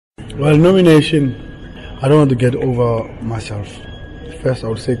Well, nomination, I don't want to get over myself. First, I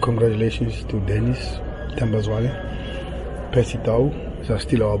would say congratulations to Denis, Themba, Zwane, is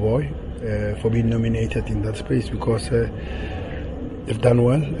still our boy, for being nominated in that space because they've done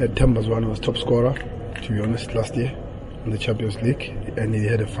well. Themba Zwane was top scorer, to be honest, last year in the Champions League, and he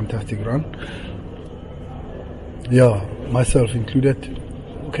had a fantastic run. Yeah, myself included.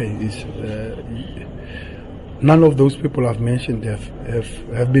 Okay, none of those people I've mentioned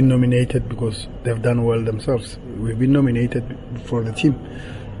have been nominated because they've done well themselves. We've been nominated for the team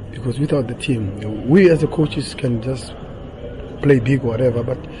because without the team, we as the coaches can just play big or whatever,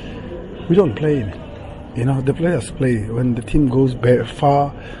 but we don't play. You know, the players play when the team goes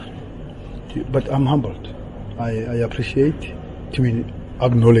far. But I'm humbled. I appreciate to be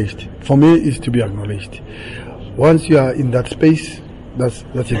acknowledged. For me, it's to be acknowledged. Once you are in that space, that's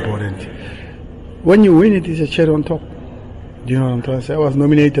important. When you win it, it's a cherry on top. Do you know what I'm trying to say? I was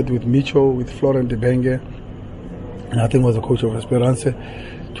nominated with Micho, with Florent de Benge, and I think was the coach of Esperance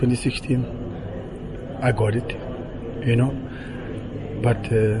 2016. I got it, you know. But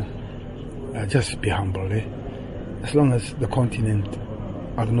just be humble, eh? As long as the continent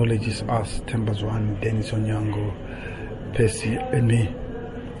acknowledges us, Themba Zwane, Denis, Onyango, Percy, and me,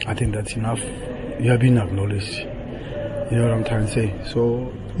 I think that's enough. You have been acknowledged. You know what I'm trying to say?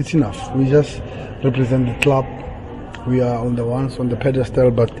 So it's enough. We just represent the club. We are on the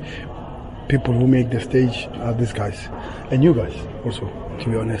pedestal, but people who make the stage are these guys. And you guys also, to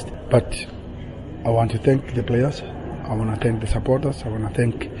be honest. But I want to thank the players. I want to thank the supporters. I want to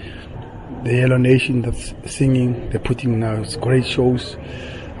thank the Yellow Nation that's singing. They're putting now great shows.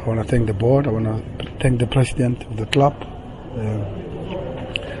 I want to thank the board. I want to thank the president of the club,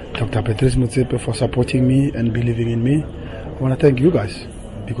 Dr. Patrice Motsepe, for supporting me and believing in me. I want to thank you guys,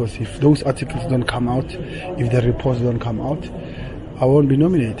 because if those articles don't come out, if the reports don't come out, I won't be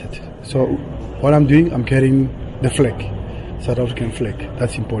nominated. So what I'm doing, I'm carrying the flag, South African flag.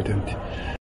 That's important.